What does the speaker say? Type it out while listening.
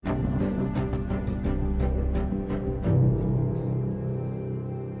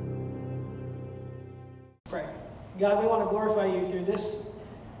God, we want to glorify you through this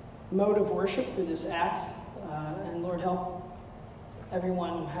mode of worship, through this act. And Lord, help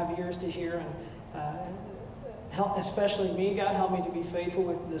everyone have ears to hear, and help, especially me, God, help me to be faithful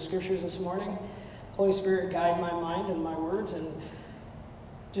with the scriptures this morning. Holy Spirit, guide my mind and my words, and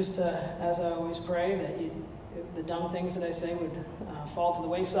just as I always pray, that the dumb things that I say would fall to the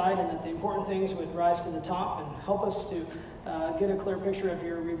wayside, and that the important things would rise to the top, and help us to get a clear picture of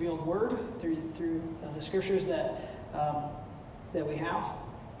your revealed word through the scriptures that we have.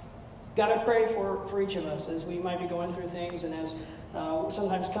 God, I pray for each of us as we might be going through things, and as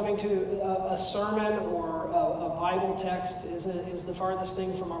sometimes coming to a sermon or a Bible text is the farthest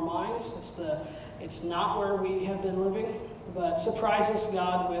thing from our minds. It's not where we have been living, but surprise us,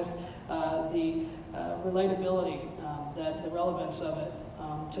 God, with the relatability, the relevance of it,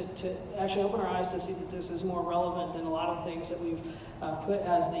 to actually open our eyes to see that this is more relevant than a lot of things that we've put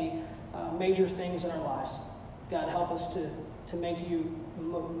as the major things in our lives. God, help us to make you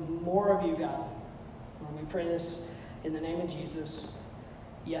more of you, God. And we pray this in the name of Jesus.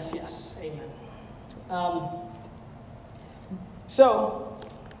 Yes, yes. Amen. So,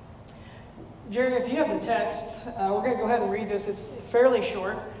 Jerry, if you have the text, we're going to go ahead and read this. It's fairly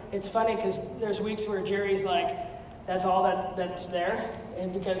short. It's funny because there's weeks where Jerry's like, that's all that's there.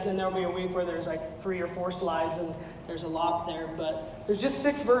 And because then there'll be a week where there's like 3 or 4 slides and there's a lot there. But there's just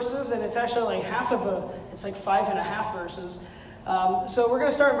 6 verses, and it's actually like it's like 5.5 verses. So we're going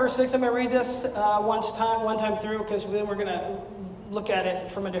to start in verse 6. I'm going to read this one time through, because then we're going to look at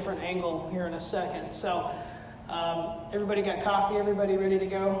it from a different angle here in a second. So everybody got coffee? Everybody ready to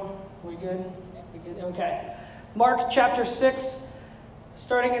go? We good? We good? Okay. Mark chapter 6,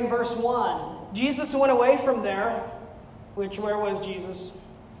 starting in verse 1. Jesus went away from there. Where was Jesus?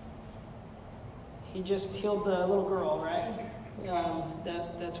 He just healed the little girl, right?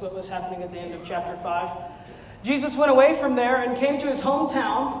 That's what was happening at the end of chapter 5. Jesus went away from there and came to his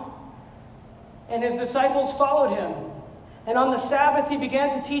hometown, and his disciples followed him. And on the Sabbath he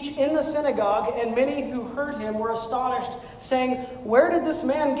began to teach in the synagogue, and many who heard him were astonished, saying, "Where did this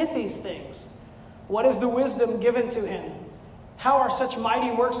man get these things? What is the wisdom given to him? How are such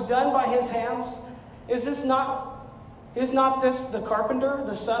mighty works done by his hands? Is not this the carpenter,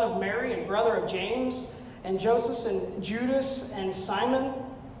 the son of Mary and brother of James and Joseph and Judas and Simon?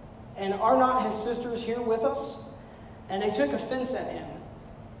 And are not his sisters here with us?" And they took offense at him.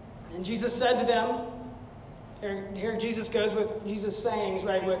 And Jesus said to them, here Jesus goes with Jesus' sayings,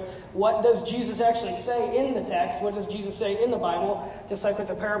 right? What does Jesus actually say in the text? What does Jesus say in the Bible? Just like with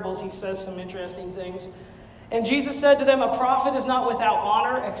the parables, he says some interesting things. And Jesus said to them, "A prophet is not without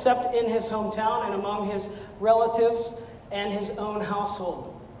honor except in his hometown and among his relatives and his own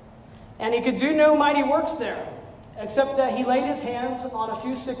household." And he could do no mighty works there, except that he laid his hands on a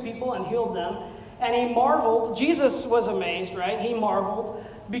few sick people and healed them. And he marveled. Jesus was amazed, right? He marveled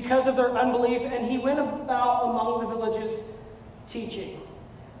because of their unbelief. And he went about among the villages teaching.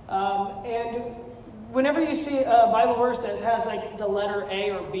 And whenever you see a Bible verse that has like the letter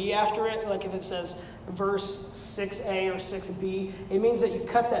A or B after it, like if it says verse 6A or 6B, it means that you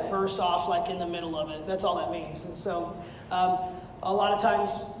cut that verse off like in the middle of it. That's all that means. And so a lot of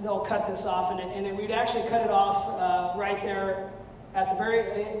times they'll cut this off, and we'd actually cut it off right there at the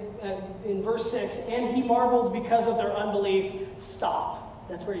very in verse 6. And he marveled because of their unbelief. Stop.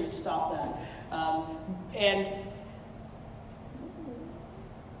 That's where you'd stop that. And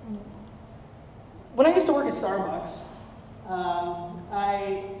when I used to work at Starbucks,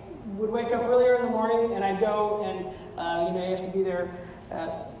 I would wake up earlier in the morning, and I'd go and you have to be there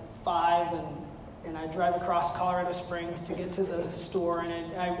at 5, and I drive across Colorado Springs to get to the store,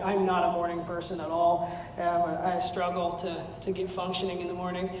 and I'm not a morning person at all. I struggle to get functioning in the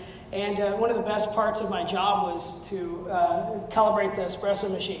morning. And one of the best parts of my job was to calibrate the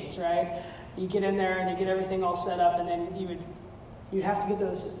espresso machines, right? You get in there and you get everything all set up, and then you'd have to get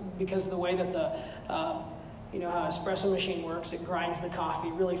those, because of the way that the how an espresso machine works. It grinds the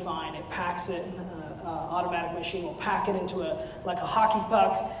coffee really fine. It packs it. Automatic machine will pack it into a hockey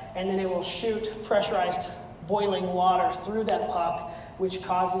puck, and then it will shoot pressurized boiling water through that puck, which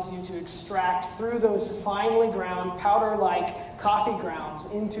causes you to extract through those finely ground powder-like coffee grounds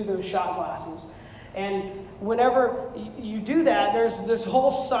into those shot glasses. And whenever you do that, there's this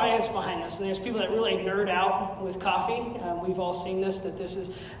whole science behind this, and there's people that really nerd out with coffee. We've all seen this, that this has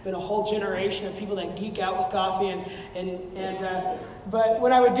been a whole generation of people that geek out with coffee. But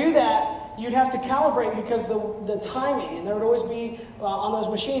when I would do that, you'd have to calibrate, because the timing, and there would always be, on those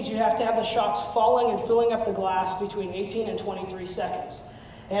machines, you have to have the shots falling and filling up the glass between 18 and 23 seconds.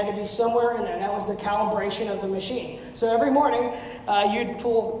 It had to be somewhere in there. That was the calibration of the machine. So every morning, you'd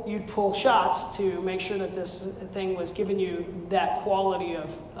pull shots to make sure that this thing was giving you that quality of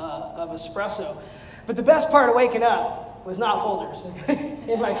espresso. But the best part of waking up was not Folgers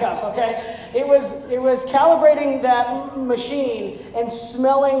in my cup, okay? It was calibrating that machine and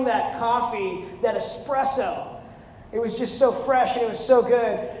smelling that coffee, that espresso. It was just so fresh and it was so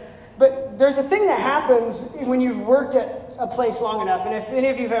good. But there's a thing that happens when you've worked at a place long enough, and if any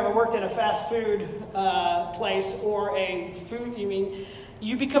of you have ever worked at a fast food place or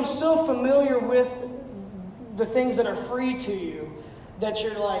you become so familiar with the things that are free to you that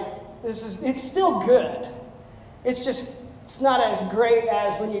you're like, it's still good. It's not as great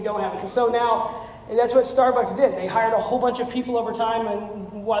as when you don't have it. So now, that's what Starbucks did. They hired a whole bunch of people over time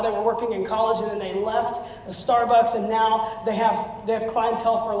and while they were working in college, and then they left Starbucks, and now they have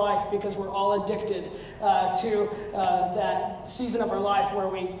clientele for life because we're all addicted to that season of our life where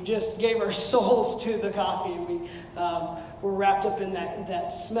we just gave our souls to the coffee. We were wrapped up in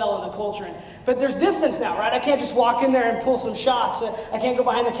that smell and the culture. But there's distance now, right? I can't just walk in there and pull some shots. I can't go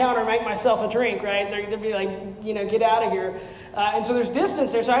behind the counter and make myself a drink, right? They'd be like, get out of here. And so there's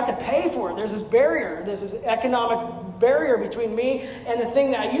distance there, so I have to pay for it. There's this barrier. There's this economic barrier between me and the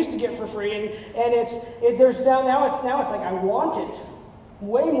thing that I used to get for free. And now it's like I want it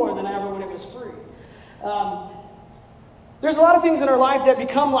way more than ever when it was free. There's a lot of things in our life that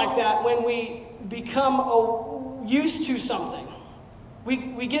become like that when we become used to something.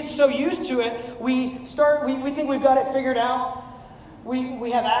 We get so used to it, we think we've got it figured out.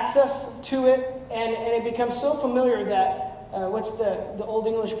 We have access to it, and it becomes so familiar that what's the old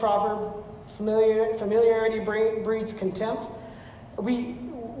English proverb? Familiarity breeds contempt. We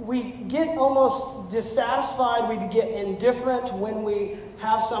get almost dissatisfied. We get indifferent when we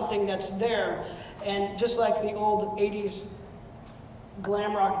have something that's there, and just like the old 80s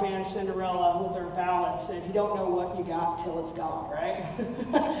glam rock band Cinderella with their ballad said, you don't know what you got till it's gone, right?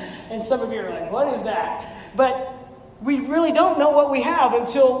 And some of you are like, what is that? But we really don't know what we have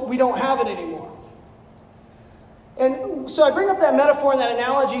until we don't have it anymore. And so I bring up that metaphor and that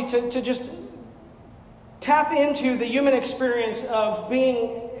analogy to just tap into the human experience of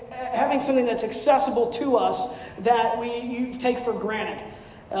having something that's accessible to us that you take for granted.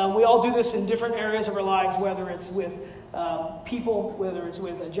 We all do this in different areas of our lives, whether it's with people, whether it's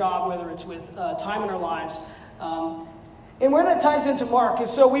with a job, whether it's with time in our lives. And where that ties into Mark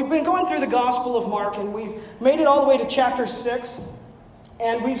is, so we've been going through the Gospel of Mark, and we've made it all the way to chapter 6.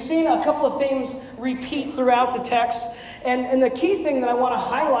 And we've seen a couple of themes repeat throughout the text. And the key thing that I want to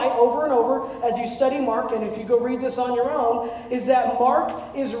highlight over and over as you study Mark, and if you go read this on your own, is that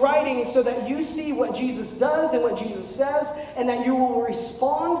Mark is writing so that you see what Jesus does and what Jesus says, and that you will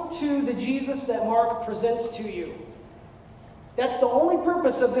respond to the Jesus that Mark presents to you. That's the only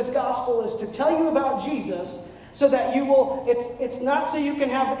purpose of this gospel, is to tell you about Jesus so that you will, it's not so you can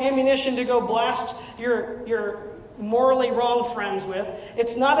have ammunition to go blast your morally wrong friends with.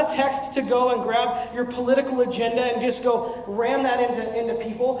 It's not a text to go and grab your political agenda and just go ram that into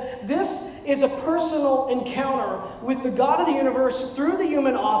people. This is a personal encounter with the God of the universe through the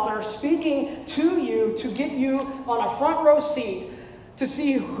human author, speaking to you to get you on a front row seat to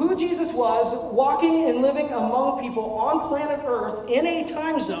see who Jesus was, walking and living among people on planet Earth in a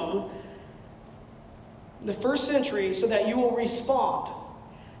time zone, the first century, so that you will respond.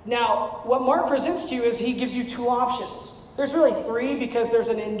 Now, what Mark presents to you is he gives you two options. There's really three, because there's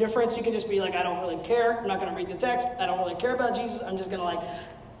an indifference. You can just be like, I don't really care. I'm not going to read the text. I don't really care about Jesus. I'm just going to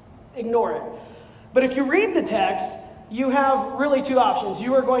ignore it. But if you read the text, you have really two options.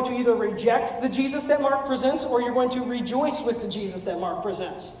 You are going to either reject the Jesus that Mark presents, or you're going to rejoice with the Jesus that Mark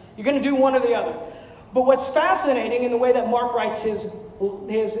presents. You're going to do one or the other. But what's fascinating in the way that Mark writes his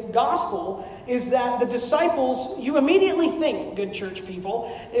gospel is that the disciples, you immediately think, good church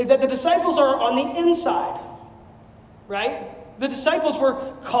people, that the disciples are on the inside, right? The disciples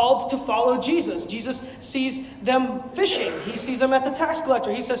were called to follow Jesus. Jesus sees them fishing. He sees them at the tax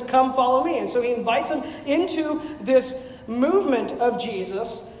collector. He says, come follow me. And so he invites them into this movement of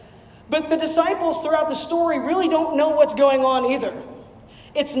Jesus. But the disciples throughout the story really don't know what's going on either.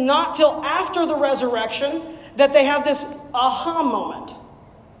 It's not till after the resurrection that they have this aha moment.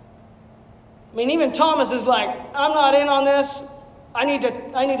 I mean, even Thomas is like, I'm not in on this. I need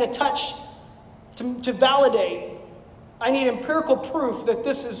to touch to validate. I need empirical proof that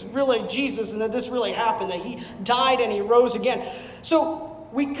this is really Jesus and that this really happened, that he died and he rose again. So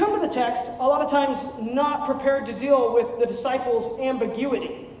we come to the text a lot of times not prepared to deal with the disciples'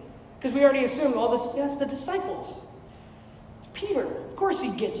 ambiguity, because we already assume, that's the disciples. It's Peter. Of course he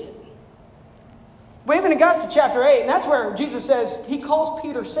gets it. We haven't got to chapter 8, and that's where Jesus says, he calls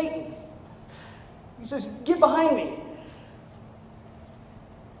Peter Satan. He says, get behind me.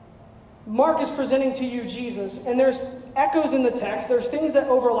 Mark is presenting to you Jesus, and there's echoes in the text. There's things that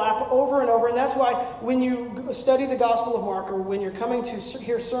overlap over and over, and that's why when you study the Gospel of Mark, or when you're coming to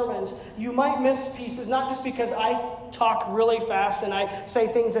hear sermons, you might miss pieces, not just because I talk really fast and I say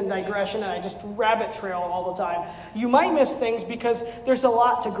things in digression and I just rabbit trail all the time. You might miss things because there's a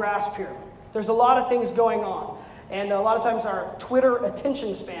lot to grasp here. There's a lot of things going on. And a lot of times our Twitter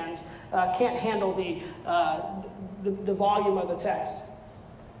attention spans can't handle the volume of the text.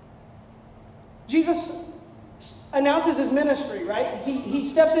 Jesus announces his ministry, right? He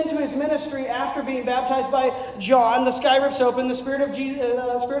steps into his ministry after being baptized by John. The sky rips open. The Spirit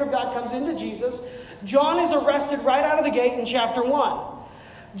of God comes into Jesus. John is arrested right out of the gate in chapter 1.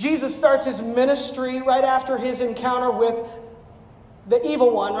 Jesus starts his ministry right after his encounter with the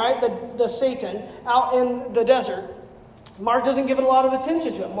evil one, right? The Satan out in the desert. Mark doesn't give it a lot of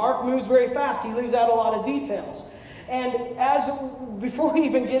attention to it. Mark moves very fast. He leaves out a lot of details. And before we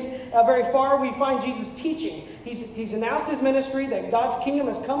even get very far, we find Jesus teaching. He's announced his ministry, that God's kingdom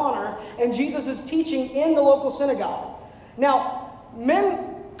has come on earth, and Jesus is teaching in the local synagogue. Now,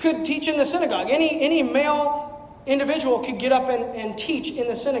 men could teach in the synagogue. Any male individual could get up and teach in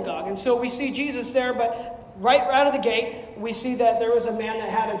the synagogue. And so we see Jesus there, but right out of the gate, we see that there was a man that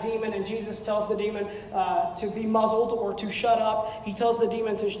had a demon, and Jesus tells the demon to be muzzled or to shut up. He tells the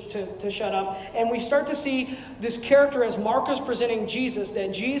demon to shut up. And we start to see this character as Mark is presenting Jesus,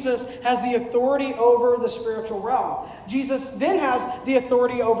 that Jesus has the authority over the spiritual realm. Jesus then has the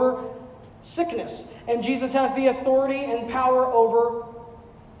authority over sickness. And Jesus has the authority and power over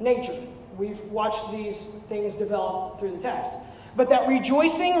nature. We've watched these things develop through the text. But that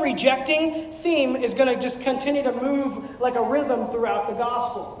rejoicing, rejecting theme is going to just continue to move like a rhythm throughout the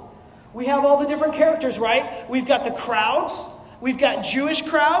gospel. We have all the different characters, right? We've got the crowds. We've got Jewish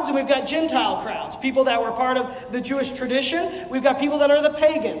crowds and we've got Gentile crowds. People that were part of the Jewish tradition. We've got people that are the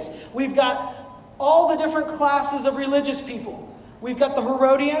pagans. We've got all the different classes of religious people. We've got the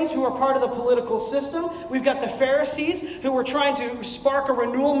Herodians, who are part of the political system. We've got the Pharisees, who were trying to spark a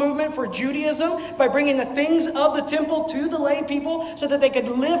renewal movement for Judaism by bringing the things of the temple to the lay people so that they could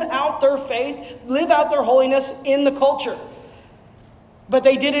live out their faith, live out their holiness in the culture. But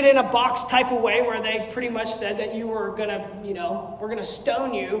they did it in a box type of way where they pretty much said that you were going to, we're going to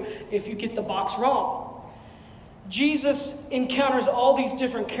stone you if you get the box wrong. Jesus encounters all these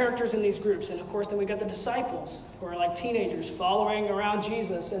different characters in these groups. And of course, then we got the disciples who are like teenagers following around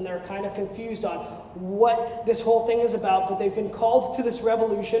Jesus. And they're kind of confused on what this whole thing is about. But they've been called to this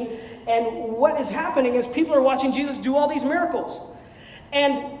revolution. And what is happening is people are watching Jesus do all these miracles.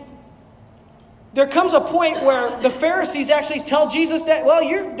 And there comes a point where the Pharisees actually tell Jesus that, well,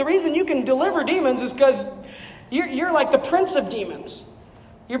 the reason you can deliver demons is because you're like the prince of demons.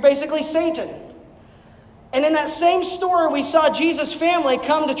 You're basically Satan. And in that same story, we saw Jesus' family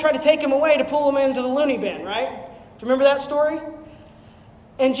come to try to take him away to pull him into the loony bin, right? Do you remember that story?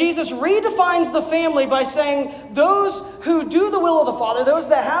 And Jesus redefines the family by saying those who do the will of the Father, those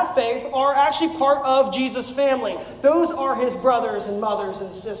that have faith, are actually part of Jesus' family. Those are his brothers and mothers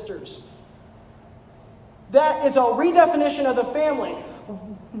and sisters. That is a redefinition of the family.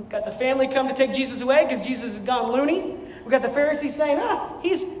 We've got the family come to take Jesus away because Jesus has gone loony. We've got the Pharisees saying,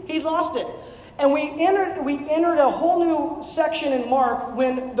 he's lost it. And we entered a whole new section in Mark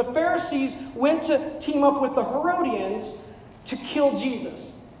when the Pharisees went to team up with the Herodians to kill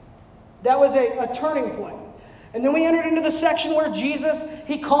Jesus. That was a turning point. And then we entered into the section where Jesus,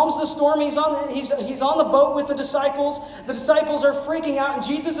 he calms the storm. He's on the boat with the disciples. The disciples are freaking out and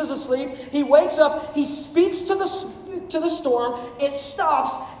Jesus is asleep. He wakes up. He speaks to the storm. It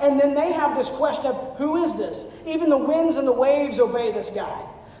stops. And then they have this question of, who is this? Even the winds and the waves obey this guy.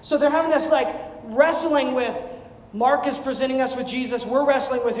 So they're having this wrestling with, Mark is presenting us with Jesus. We're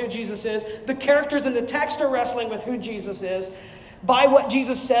wrestling with who Jesus is. The characters in the text are wrestling with who Jesus is by what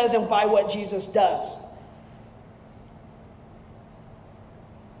Jesus says and by what Jesus does.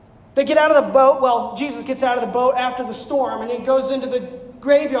 They get out of the boat. Well, Jesus gets out of the boat after the storm and he goes into the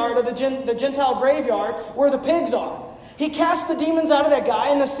graveyard, or the Gentile graveyard where the pigs are. He casts the demons out of that guy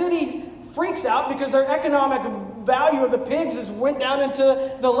and the city freaks out because their economic value of the pigs went down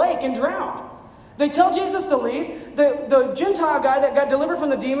into the lake and drowned. They tell Jesus to leave. The Gentile guy that got delivered from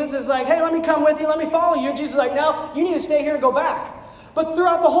the demons is like, hey, let me come with you. Let me follow you. And Jesus is like, no, you need to stay here and go back. But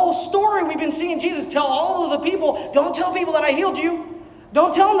throughout the whole story, we've been seeing Jesus tell all of the people, don't tell people that I healed you.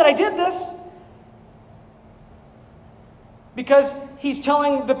 Don't tell them that I did this. Because he's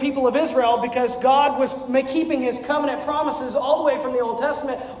telling the people of Israel, because God was keeping his covenant promises all the way from the Old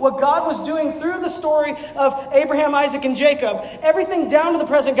Testament, what God was doing through the story of Abraham, Isaac, and Jacob, everything down to the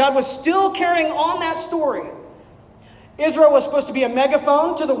present, God was still carrying on that story. Israel was supposed to be a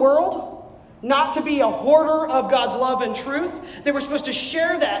megaphone to the world, not to be a hoarder of God's love and truth. They were supposed to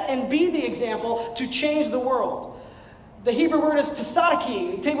share that and be the example to change the world. The Hebrew word is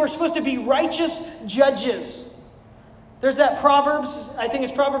tsadiki. They were supposed to be righteous judges. There's that Proverbs, I think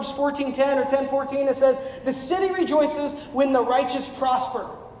it's Proverbs 14:10 or 10:14, that says, the city rejoices when the righteous prosper.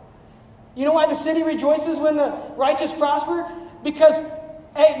 You know why the city rejoices when the righteous prosper? Because,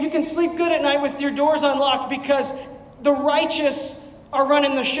 hey, you can sleep good at night with your doors unlocked because the righteous are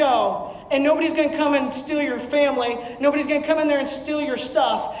running the show. And nobody's going to come and steal your family. Nobody's going to come in there and steal your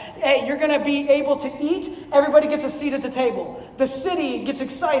stuff. Hey, you're going to be able to eat. Everybody gets a seat at the table. The city gets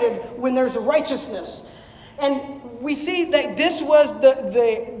excited when there's righteousness. And we see that this was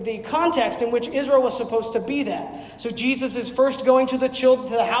the context in which Israel was supposed to be that. So Jesus is first going to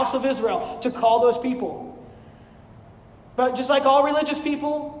the house of Israel to call those people. But just like all religious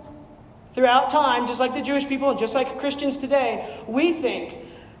people throughout time, just like the Jewish people and just like Christians today, we think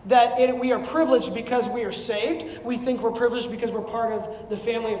that we are privileged because we are saved. We think we're privileged because we're part of the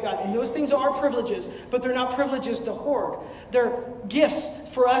family of God. And those things are privileges, but they're not privileges to hoard. They're gifts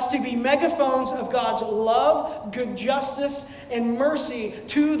for us to be megaphones of God's love, good justice, and mercy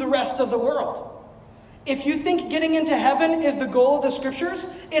to the rest of the world. If you think getting into heaven is the goal of the scriptures,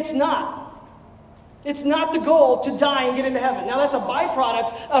 it's not. It's not the goal to die and get into heaven. Now, that's a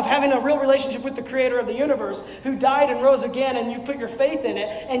byproduct of having a real relationship with the creator of the universe who died and rose again, and you've put your faith in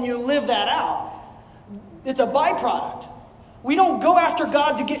it, and you live that out. It's a byproduct. We don't go after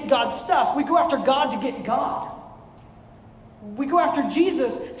God to get God's stuff. We go after God to get God. We go after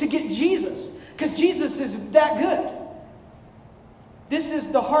Jesus to get Jesus, because Jesus is that good. This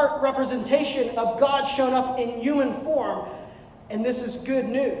is the heart representation of God shown up in human form, and this is good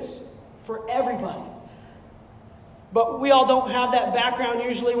news for everybody. But we all don't have that background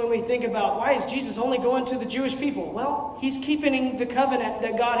usually when we think about, why is Jesus only going to the Jewish people? Well, he's keeping the covenant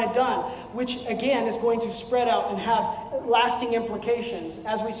that God had done, which again is going to spread out and have lasting implications,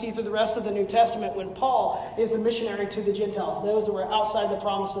 as we see through the rest of the New Testament when Paul is the missionary to the Gentiles, those that were outside the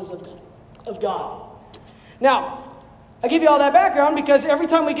promises of God. Now, I give you all that background because every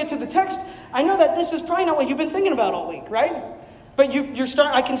time we get to the text, I know that this is probably not what you've been thinking about all week, right? But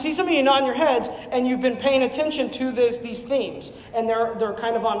I can see some of you nodding your heads, and you've been paying attention to these themes, and they're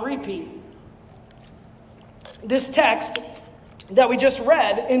kind of on repeat. This text that we just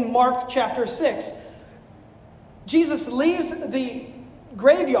read in Mark chapter 6, Jesus leaves the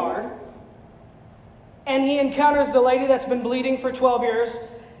graveyard, and he encounters the lady that's been bleeding for 12 years.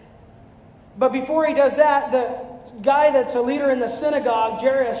 But before he does that, the guy that's a leader in the synagogue,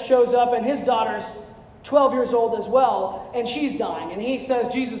 Jairus, shows up, and his daughter's 12 years old as well, and she's dying. And he says,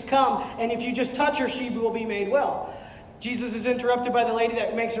 Jesus, come, and if you just touch her, she will be made well. Jesus is interrupted by the lady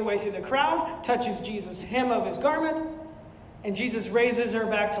that makes her way through the crowd, touches Jesus' hem of his garment, and Jesus raises her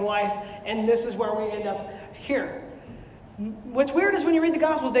back to life, and this is where we end up here. What's weird is when you read the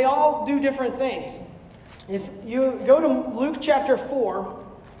Gospels, they all do different things. If you go to Luke chapter 4,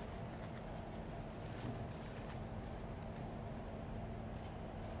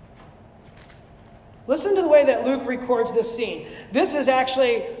 listen to the way that Luke records this scene. This is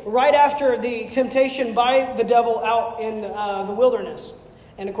actually right after the temptation by the devil out in the wilderness.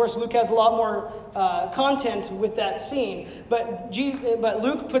 And of course, Luke has a lot more content with that scene. But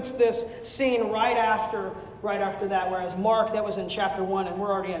Luke puts this scene right after that, whereas Mark, that was in chapter 1, and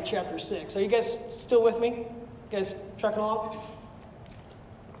we're already at chapter 6. Are you guys still with me? You guys trucking along?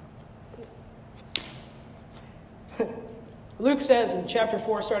 Luke says in chapter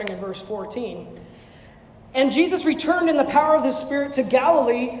 4, starting in verse 14, and Jesus returned in the power of the Spirit to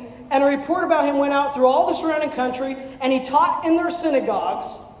Galilee, and a report about him went out through all the surrounding country, and he taught in their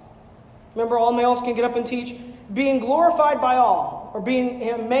synagogues. Remember, all males can get up and teach. Being glorified by all, or being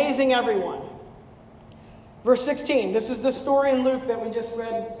amazing everyone. Verse 16, this is the story in Luke that we just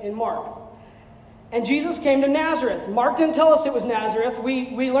read in Mark. And Jesus came to Nazareth. Mark didn't tell us it was Nazareth.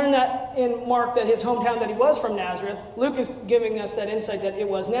 We learned that in Mark, that his hometown, that he was from Nazareth. Luke is giving us that insight that it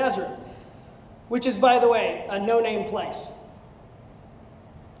was Nazareth, which is, by the way, a no-name place.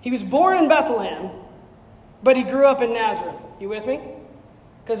 He was born in Bethlehem, but he grew up in Nazareth. You with me?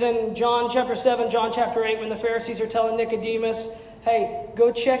 Because in John chapter 7, John chapter 8, when the Pharisees are telling Nicodemus, hey,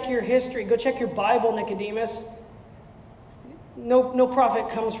 go check your history, go check your Bible, Nicodemus. No prophet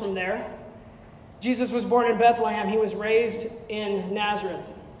comes from there. Jesus was born in Bethlehem. He was raised in Nazareth,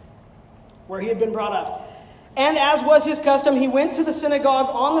 where he had been brought up. And as was his custom, he went to the synagogue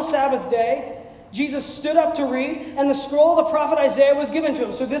on the Sabbath day. Jesus stood up to read, and the scroll of the prophet Isaiah was given to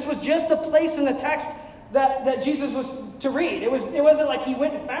him. So this was just the place in the text that Jesus was to read. It wasn't like he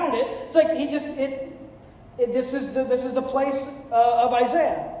went and found it. It's like this is the place of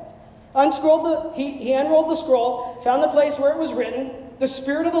Isaiah. He unrolled the scroll, found the place where it was written, "The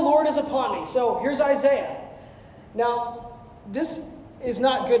Spirit of the Lord is upon me." So here's Isaiah. Now, this is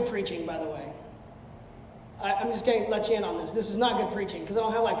not good preaching, by the way. I'm just going to let you in on this. This is not good preaching because I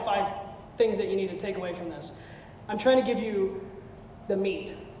don't have like 5 things that you need to take away from this. I'm trying to give you the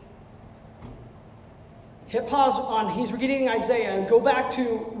meat. Hit pause on, he's reading Isaiah, and go back to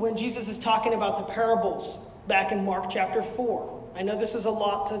when Jesus is talking about the parables back in Mark chapter 4. I know this is a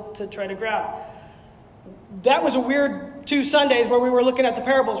lot to try to grab. That was a weird 2 Sundays where we were looking at the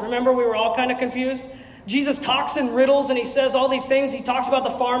parables. Remember, we were all kind of confused? Jesus talks in riddles and he says all these things. He talks about the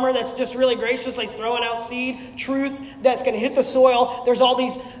farmer that's just really graciously throwing out seed, truth that's going to hit the soil. There's all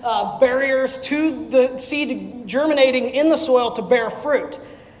these barriers to the seed germinating in the soil to bear fruit.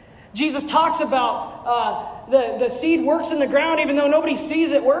 Jesus talks about the seed works in the ground even though nobody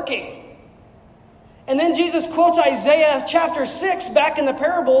sees it working. And then Jesus quotes Isaiah chapter 6 back in the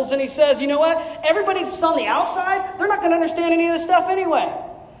parables and he says, you know what? Everybody that's on the outside, they're not going to understand any of this stuff anyway.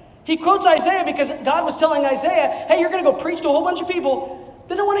 He quotes Isaiah because God was telling Isaiah, hey, you're going to go preach to a whole bunch of people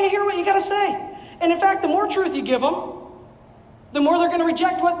that don't want to hear what you got to say. And in fact, the more truth you give them, the more they're going to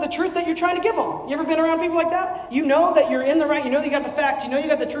reject the truth that you're trying to give them. You ever been around people like that? You know that you're in the right. You know that you got the fact. You know you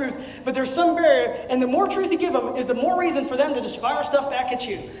got the truth. But there's some barrier. And the more truth you give them is the more reason for them to just fire stuff back at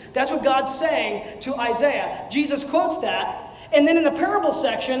you. That's what God's saying to Isaiah. Jesus quotes that. And then in the parable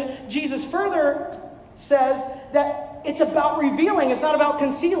section, Jesus further says that it's about revealing. It's not about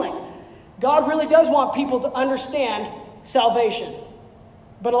concealing. God really does want people to understand salvation.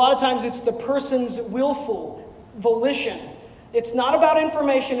 But a lot of times it's the person's willful volition. It's not about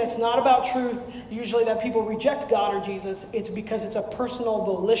information. It's not about truth. Usually that people reject God or Jesus. It's because it's a personal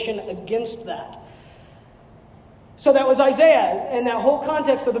volition against that. So that was Isaiah and that whole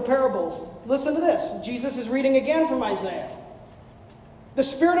context of the parables. Listen to this. Jesus is reading again from Isaiah. The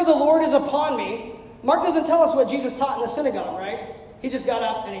Spirit of the Lord is upon me. Mark doesn't tell us what Jesus taught in the synagogue, right? He just got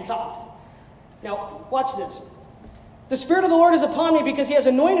up and he taught. Now, watch this. The Spirit of the Lord is upon me because he has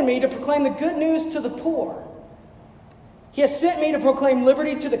anointed me to proclaim the good news to the poor. He has sent me to proclaim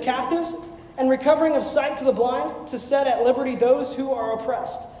liberty to the captives and recovering of sight to the blind, to set at liberty those who are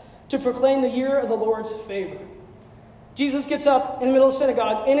oppressed, to proclaim the year of the Lord's favor. Jesus gets up in the middle of the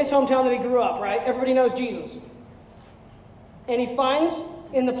synagogue in his hometown that he grew up, right? Everybody knows Jesus. And he finds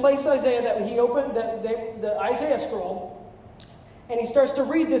in the place Isaiah that he opened the Isaiah scroll, and he starts to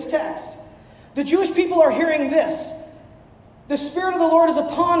read this text. The Jewish people are hearing this. The Spirit of the Lord is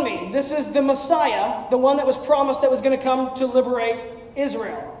upon me. This is the Messiah, the one that was promised that was going to come to liberate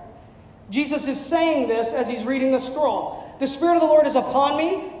Israel. Jesus is saying this as he's reading the scroll. The Spirit of the Lord is upon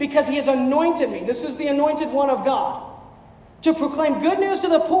me because he has anointed me. This is the anointed one of God. To proclaim good news to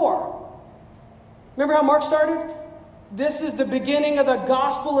the poor. Remember how Mark started? This is the beginning of the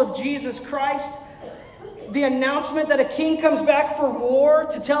gospel of Jesus Christ. The announcement that a king comes back for war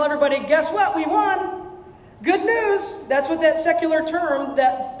to tell everybody, guess what? We won. Good news. That's what that secular term,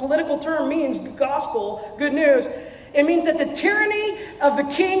 that political term means, gospel, good news. It means that the tyranny of the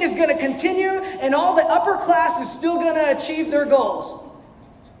king is going to continue and all the upper class is still going to achieve their goals.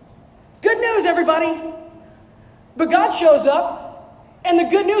 Good news, everybody. But God shows up and the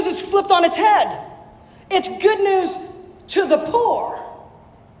good news is flipped on its head. It's good news to the poor.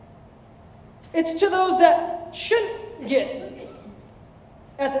 It's to those that shouldn't get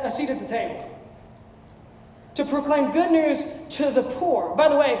a seat at the table. To proclaim good news to the poor. By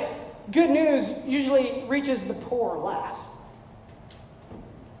the way, good news usually reaches the poor last.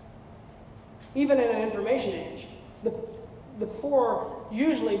 Even in an information age, the poor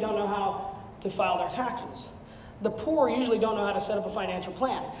usually don't know how to file their taxes. The poor usually don't know how to set up a financial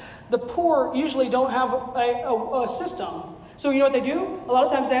plan. The poor usually don't have a system. So you know what they do? A lot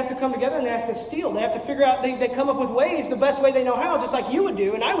of times they have to come together and they have to steal. They have to figure out, they come up with ways, the best way they know how, just like you would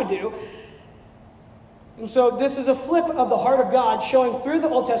do and I would do. And so this is a flip of the heart of God showing through the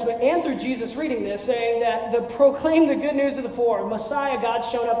Old Testament and through Jesus reading this, saying that proclaim the good news to the poor. Messiah, God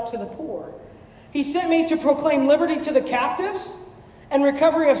showed up to the poor. He sent me to proclaim liberty to the captives and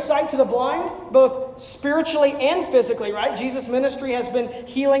recovery of sight to the blind, both spiritually and physically, right? Jesus' ministry has been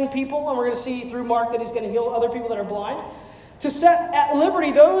healing people, and we're going to see through Mark that he's going to heal other people that are blind. To set at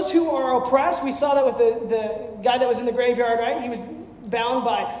liberty those who are oppressed. We saw that with the guy that was in the graveyard, right? He was bound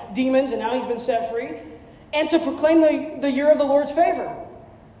by demons, and now he's been set free. And to proclaim the year of the Lord's favor.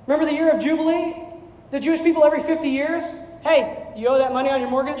 Remember the year of Jubilee? The Jewish people every 50 years, hey, you owe that money on your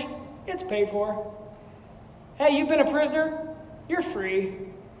mortgage? It's paid for. Hey, you've been a prisoner? You're free.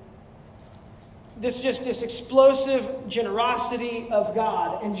 This explosive generosity of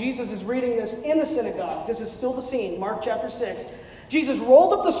God. And Jesus is reading this in the synagogue. This is still the scene, Mark chapter 6. Jesus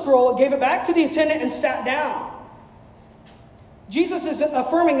rolled up the scroll, gave it back to the attendant, and sat down. Jesus is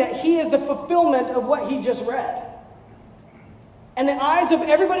affirming that he is the fulfillment of what he just read. And the eyes of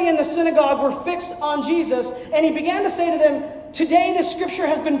everybody in the synagogue were fixed on Jesus, and he began to say to them, "Today the scripture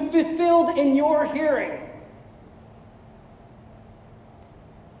has been fulfilled in your hearing."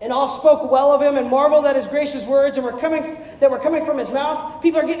 And all spoke well of him and marveled at his gracious words that were coming from his mouth.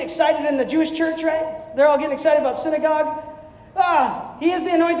 People are getting excited in the Jewish church, right? They're all getting excited about synagogue. He is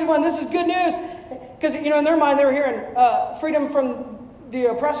the anointed one. This is good news. Because, in their mind, they were hearing freedom from the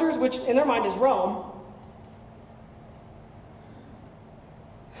oppressors, which in their mind is Rome.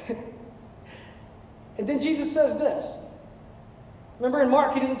 And then Jesus says this. Remember in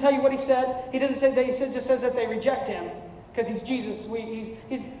Mark, he doesn't tell you what he said. He doesn't say that. He just says that they reject him because he's Jesus.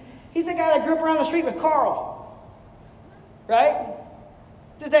 He's the guy that grew up around the street with Carl. Right?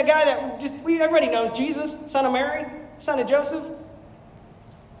 Just that guy that everybody knows Jesus, son of Mary, son of Joseph.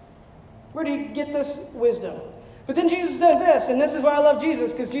 Where do you get this wisdom? But then Jesus does this, and this is why I love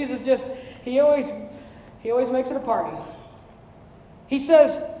Jesus, because Jesus he always makes it a party. He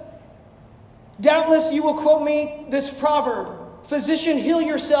says, "Doubtless you will quote me this proverb, 'Physician, heal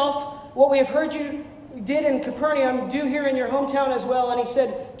yourself. What we have heard you did in Capernaum, do here in your hometown as well.' And he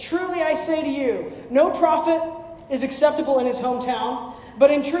said, 'Truly I say to you, no prophet is acceptable in his hometown.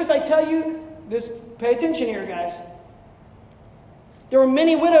 But in truth I tell you,'" pay attention here, guys. "There were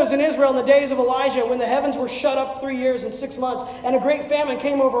many widows in Israel in the days of Elijah when the heavens were shut up 3 years and 6 months, and a great famine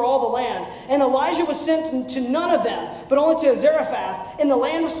came over all the land. And Elijah was sent to none of them, but only to Zarephath in the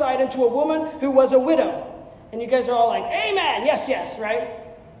land of Sidon, to a woman who was a widow." And you guys are all like, "Amen, yes, yes," right?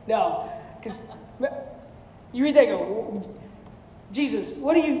 No, because you read that and go, "Jesus,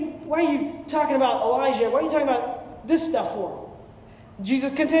 why are you talking about Elijah? What are you talking about this stuff for?"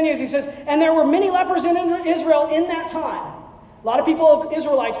 Jesus continues, he says, "And there were many lepers in Israel in that time." A lot of people of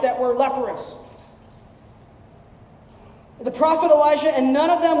Israelites that were leprous. "The prophet Elijah, and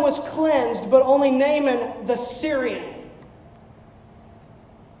none of them was cleansed, but only Naaman the Syrian."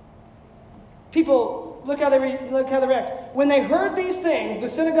 People, look how they react. When they heard these things, the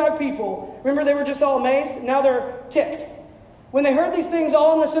synagogue people, remember they were just all amazed? Now they're ticked. "When they heard these things,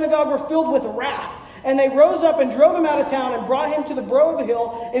 all in the synagogue were filled with wrath. And they rose up and drove him out of town and brought him to the brow of a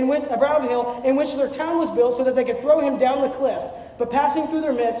hill in which their town was built, so that they could throw him down the cliff. But passing through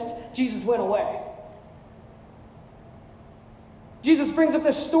their midst, Jesus went away." Jesus brings up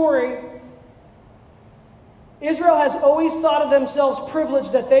this story. Israel has always thought of themselves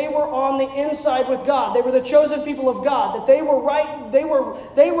privileged, that they were on the inside with God. They were the chosen people of God, that they were right. They were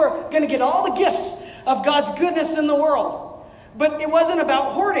going to get all the gifts of God's goodness in the world. But it wasn't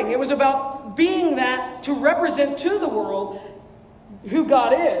about hoarding. It was about being that to represent to the world who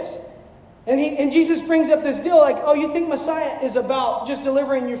God is. And Jesus brings up this deal like, "Oh, you think Messiah is about just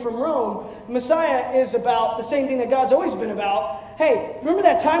delivering you from Rome? Messiah is about the same thing that God's always been about. Hey, remember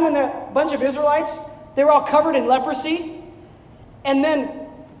that time when that bunch of Israelites, they were all covered in leprosy? And then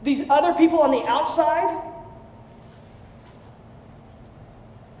these other people on the outside,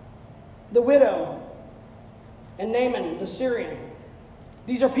 the widow and Naaman the Syrian,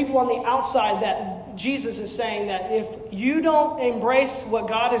 these are people on the outside that Jesus is saying that if you don't embrace what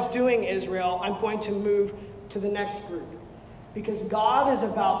God is doing, Israel, I'm going to move to the next group. Because God is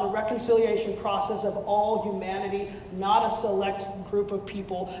about the reconciliation process of all humanity, not a select group of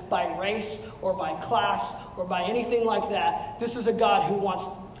people by race or by class or by anything like that. This is a God who wants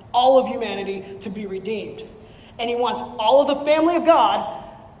all of humanity to be redeemed. And he wants all of the family of God.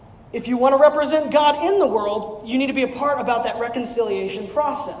 If you want to represent God in the world, you need to be a part about that reconciliation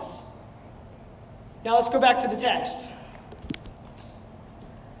process. Now let's go back to the text.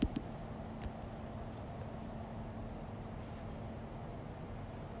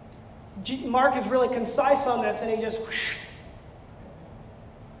 Mark is really concise on this, and he just whoosh.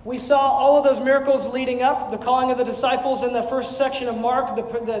 We saw all of those miracles leading up, the calling of the disciples in the first section of Mark,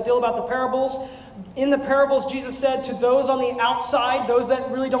 the deal about the parables. In the parables, Jesus said to those on the outside, those that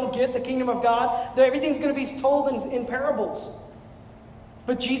really don't get the kingdom of God, that everything's going to be told in parables.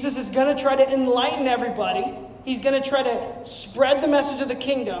 But Jesus is going to try to enlighten everybody. He's going to try to spread the message of the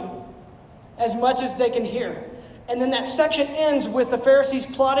kingdom as much as they can hear. And then that section ends with the Pharisees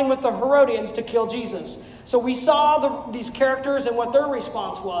plotting with the Herodians to kill Jesus. So we saw these characters, and what their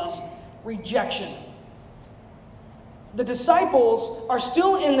response was: rejection. The disciples are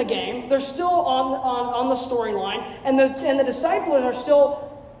still in the game. They're still on the storyline. And the disciples are still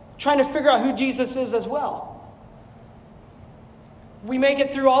trying to figure out who Jesus is as well. We make it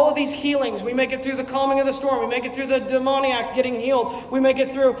through all of these healings. We make it through the calming of the storm. We make it through the demoniac getting healed. We make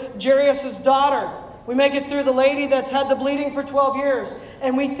it through Jairus' daughter. We make it through the lady that's had the bleeding for 12 years.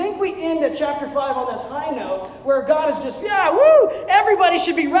 And we think we end at chapter 5 on this high note where God is just, yeah, woo, everybody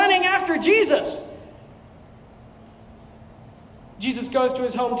should be running after Jesus. Jesus goes to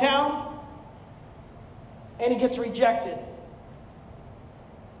his hometown and he gets rejected.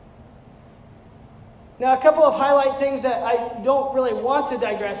 Now, a couple of highlight things that I don't really want to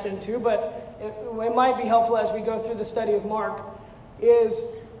digress into, but it might be helpful as we go through the study of Mark, is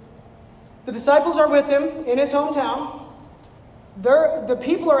the disciples are with him in his hometown. The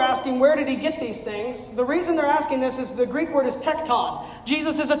people are asking, where did he get these things? The reason they're asking this is the Greek word is tekton.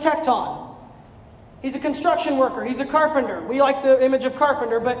 Jesus is a tekton. He's a construction worker. He's a carpenter. We like the image of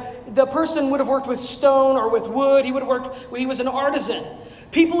carpenter, but the person would have worked with stone or with wood. He was an artisan.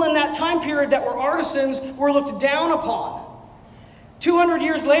 People in that time period that were artisans were looked down upon. 200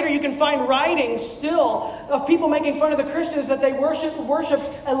 years later, you can find writings still of people making fun of the Christians that they worshipped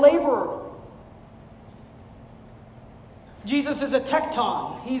a laborer. Jesus is a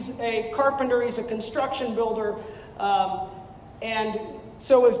tekton. He's a carpenter. He's a construction builder. And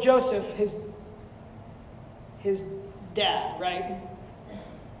so was Joseph, his dad, right?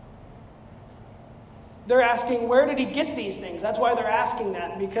 They're asking, where did he get these things? That's why they're asking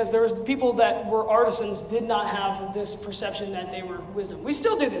that, because there was people that were artisans did not have this perception that they were wisdom. We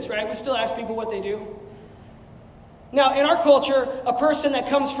still do this, right? We still ask people what they do. Now, in our culture, a person that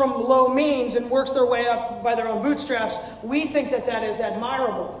comes from low means and works their way up by their own bootstraps, we think that that is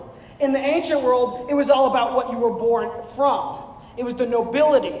admirable. In the ancient world, it was all about what you were born from. It was the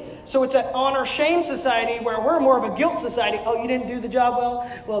nobility. So it's an honor-shame society where we're more of a guilt society. Oh, you didn't do the job well?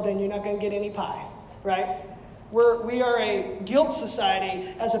 Well, then you're not going to get any pie, right? We are a guilt society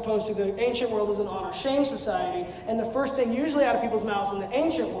as opposed to the ancient world is an honor-shame society. And the first thing usually out of people's mouths in the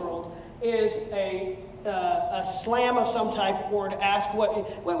ancient world is a slam of some type, or to ask,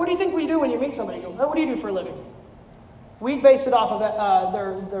 what do you think we do when you meet somebody? You go, oh, what do you do for a living? We base it off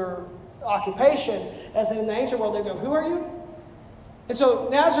of their occupation, as in the ancient world, they go, who are you? And so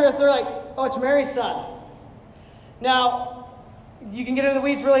Nazareth, they're like, oh, it's Mary's son. Now, you can get into the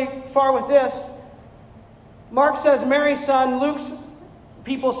weeds really far with this. Mark says Mary's son. Luke's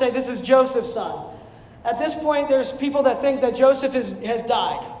people say this is Joseph's son. At this point, there's people that think that Joseph has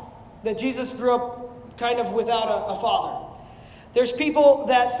died, that Jesus grew up kind of without a father. There's people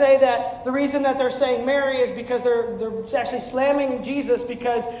that say that the reason that they're saying Mary is because they're actually slamming Jesus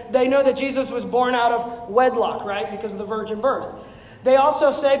because they know that Jesus was born out of wedlock, right? Because of the virgin birth. They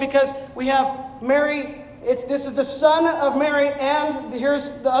also say because we have Mary, this is the son of Mary, and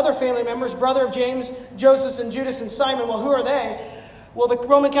here's the other family members, brother of James, Joseph, and Judas, and Simon. Well, who are they? Well, the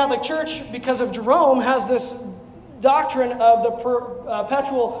Roman Catholic Church, because of Jerome, has this doctrine of the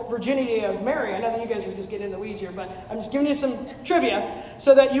perpetual virginity of Mary. I know that you guys are just getting in the weeds here, but I'm just giving you some trivia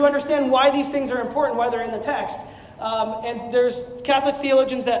so that you understand why these things are important, why they're in the text. And there's Catholic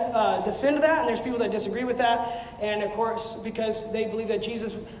theologians that defend that, and there's people that disagree with that. And of course, because they believe that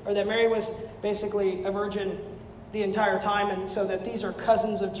that Mary was basically a virgin the entire time, and so that these are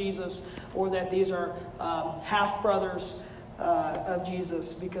cousins of Jesus, or that these are half-brothers of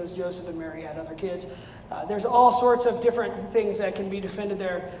Jesus, because Joseph and Mary had other kids. There's all sorts of different things that can be defended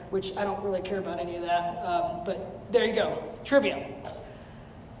there, which I don't really care about any of that. But there you go. Trivia.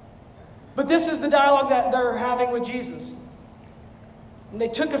 But this is the dialogue that they're having with Jesus. And they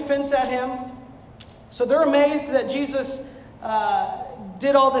took offense at him. So they're amazed that Jesus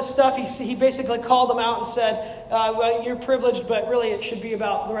did all this stuff. He basically called them out and said, well, you're privileged, but really it should be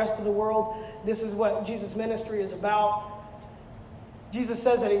about the rest of the world. This is what Jesus' ministry is about. Jesus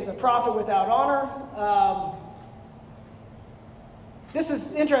says that he's a prophet without honor. This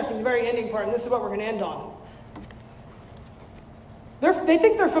is interesting, the very ending part, and this is what we're going to end on. They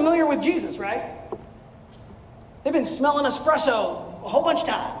think they're familiar with Jesus, right? They've been smelling espresso a whole bunch of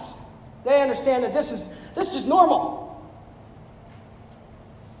times. They understand that this is just normal.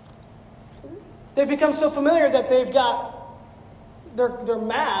 They've become so familiar that they're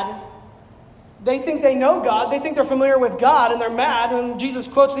mad. They think they know God. They think they're familiar with God, and they're mad. And Jesus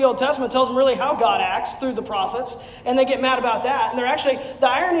quotes the Old Testament, tells them really how God acts through the prophets, and they get mad about that. And they're actually, the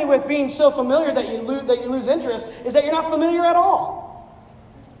irony with being so familiar that you lose interest is that you're not familiar at all.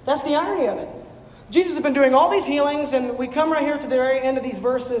 That's the irony of it. Jesus has been doing all these healings, and we come right here to the very end of these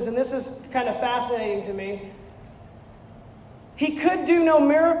verses, and this is kind of fascinating to me. He could do no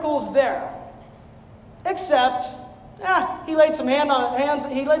miracles there, except He laid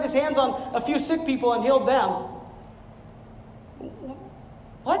his hands on a few sick people and healed them.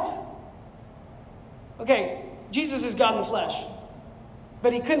 What? Okay, Jesus is God in the flesh,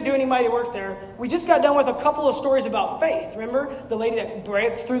 but he couldn't do any mighty works there. We just got done with a couple of stories about faith. Remember the lady that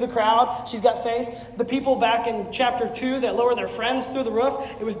breaks through the crowd? She's got faith. The people back in chapter 2 that lower their friends through the roof,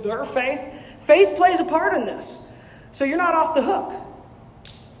 it was their faith. Faith plays a part in this. So you're not off the hook.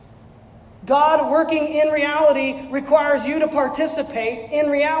 God working in reality requires you to participate in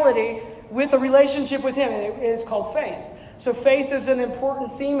reality with a relationship with him. And it's called faith. So faith is an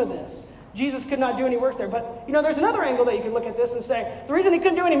important theme of this. Jesus could not do any works there. But, there's another angle that you could look at this and say, the reason he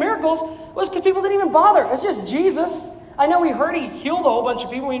couldn't do any miracles was because people didn't even bother. It's just Jesus. I know we heard he healed a whole bunch of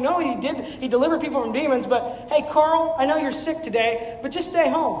people. We know he delivered people from demons. But, hey, Carl, I know you're sick today, but just stay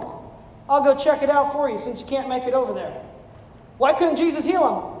home. I'll go check it out for you since you can't make it over there. Why couldn't Jesus heal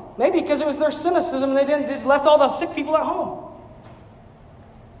them? Maybe because it was their cynicism and they just left all the sick people at home.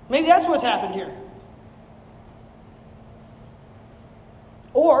 Maybe that's what's happened here.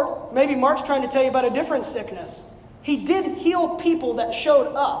 Or maybe Mark's trying to tell you about a different sickness. He did heal people that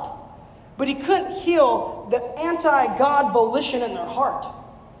showed up, but he couldn't heal the anti-God volition in their heart.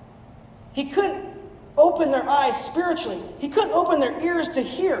 He couldn't open their eyes spiritually. He couldn't open their ears to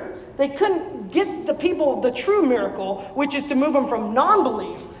hear. They couldn't get the people the true miracle, which is to move them from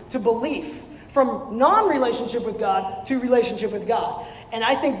non-belief to belief, from non-relationship with God to relationship with God. And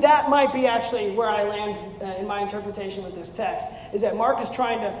I think that might be actually where I land in my interpretation with this text, is that Mark is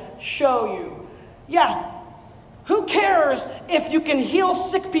trying to show you, who cares if you can heal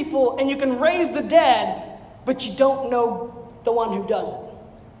sick people and you can raise the dead, but you don't know the one who does it.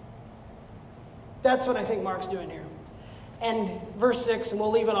 That's what I think Mark's doing here. And verse 6, and we'll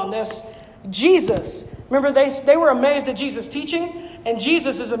leave it on this. Jesus, remember they were amazed at Jesus' teaching, and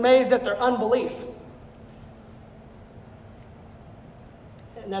Jesus is amazed at their unbelief.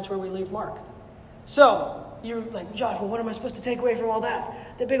 And that's where we leave Mark. So, you're like, Josh, well, what am I supposed to take away from all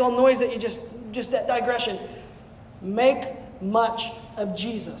that? The big old noise that you just that digression. Make much of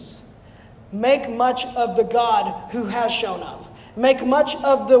Jesus. Make much of the God who has shown up. Make much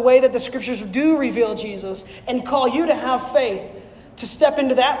of the way that the scriptures do reveal Jesus and call you to have faith, to step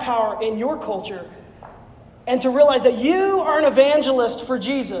into that power in your culture, and to realize that you are an evangelist for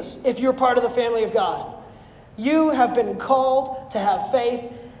Jesus if you're part of the family of God. You have been called to have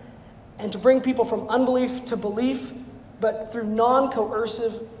faith and to bring people from unbelief to belief, but through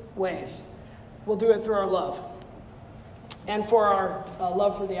non-coercive ways. We'll do it through our love and for our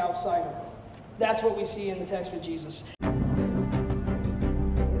love for the outsider. That's what we see in the text with Jesus.